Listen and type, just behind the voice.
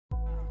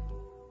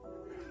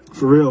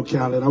For real,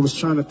 Khaled. I was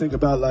trying to think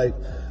about like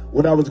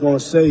what I was gonna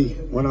say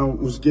when I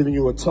was giving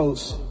you a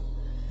toast.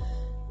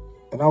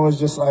 And I was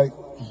just like,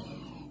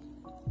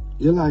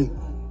 you're like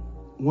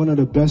one of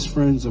the best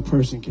friends a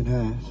person can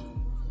have.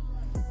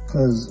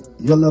 Cause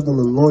your level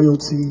of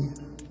loyalty,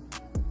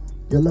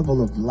 your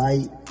level of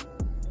light,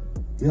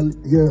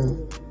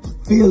 your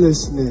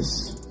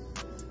fearlessness,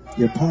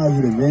 your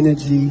positive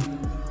energy,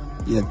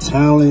 your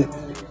talent.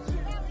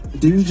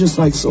 Dude, you just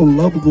like so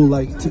lovable,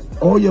 like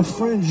all your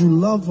friends you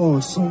love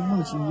on so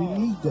much, and we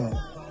need that.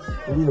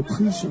 And we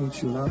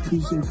appreciate you, and I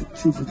appreciate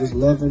you for just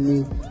loving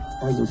me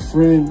as a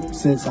friend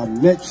since I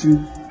met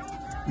you.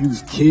 You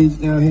was kids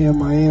down here in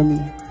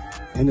Miami,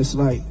 and it's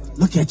like,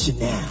 look at you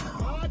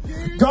now.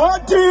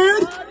 God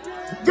did!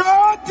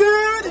 God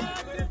did!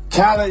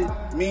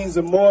 Khaled means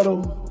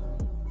immortal.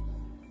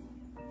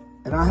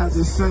 And I have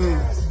to say,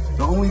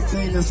 the only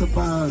thing that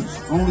survives,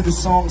 only the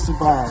song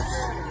survives,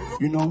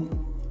 you know?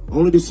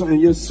 Only the song, and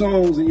your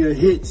songs and your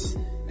hits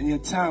and your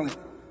talent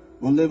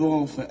will live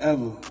on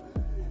forever.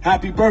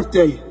 Happy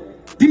birthday,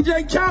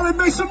 DJ Khaled,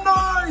 make some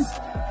noise!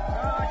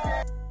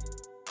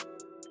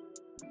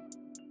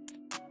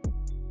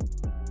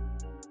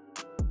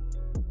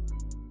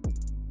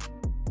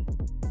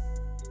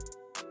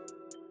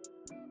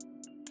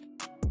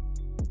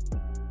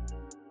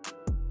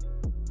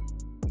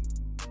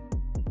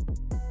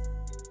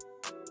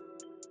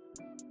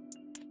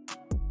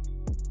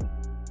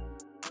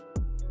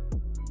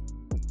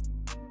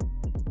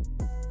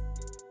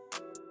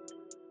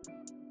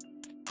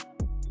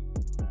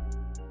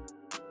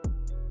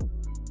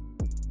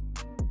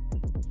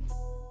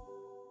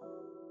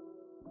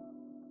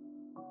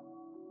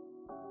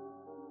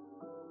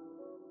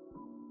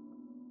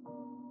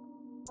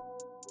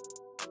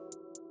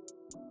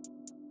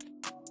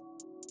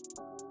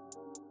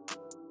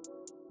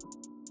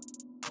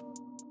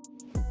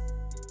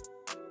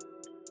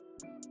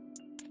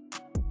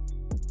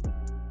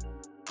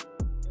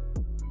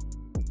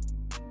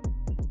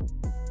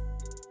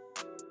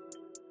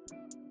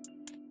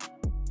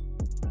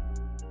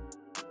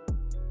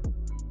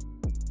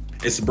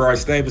 It's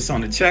Bryce Davis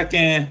on the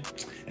check-in.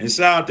 And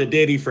shout out to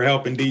Diddy for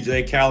helping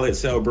DJ Khaled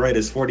celebrate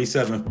his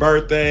 47th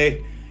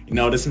birthday. You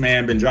know, this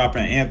man been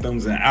dropping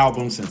anthems and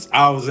albums since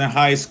I was in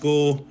high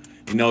school.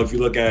 You know, if you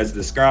look at his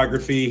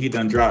discography, he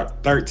done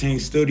dropped 13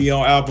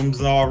 studio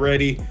albums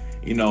already.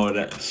 You know,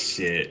 that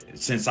shit.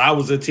 Since I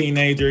was a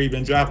teenager, he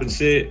been dropping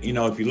shit. You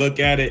know, if you look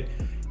at it,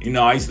 you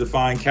know, I used to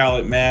find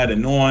Khaled mad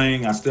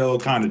annoying. I still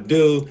kind of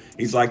do.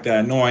 He's like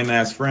that annoying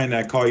ass friend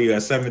that call you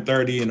at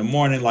 7:30 in the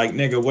morning, like,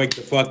 nigga, wake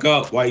the fuck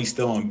up while you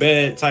still in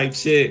bed type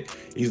shit.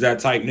 He's that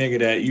type nigga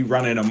that you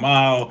running a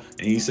mile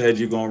and he said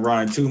you're gonna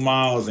run 2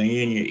 miles and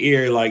he in your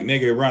ear like,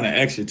 nigga, run an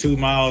extra 2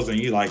 miles, and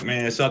you like,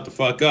 man, shut the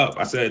fuck up.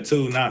 I said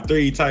 2, not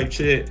 3 type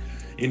shit.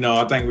 You know,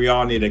 I think we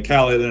all need a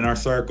Khaled in our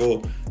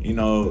circle. You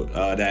know,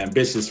 that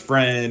ambitious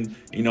friend.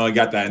 You know, he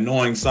got that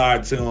annoying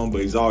side to him,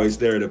 but he's always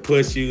there to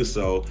push you.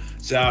 So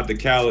shout out to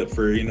Khaled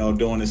for, you know,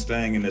 doing his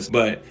thing in this.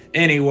 But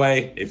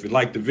anyway, if you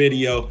like the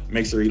video,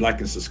 make sure you like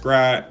and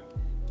subscribe.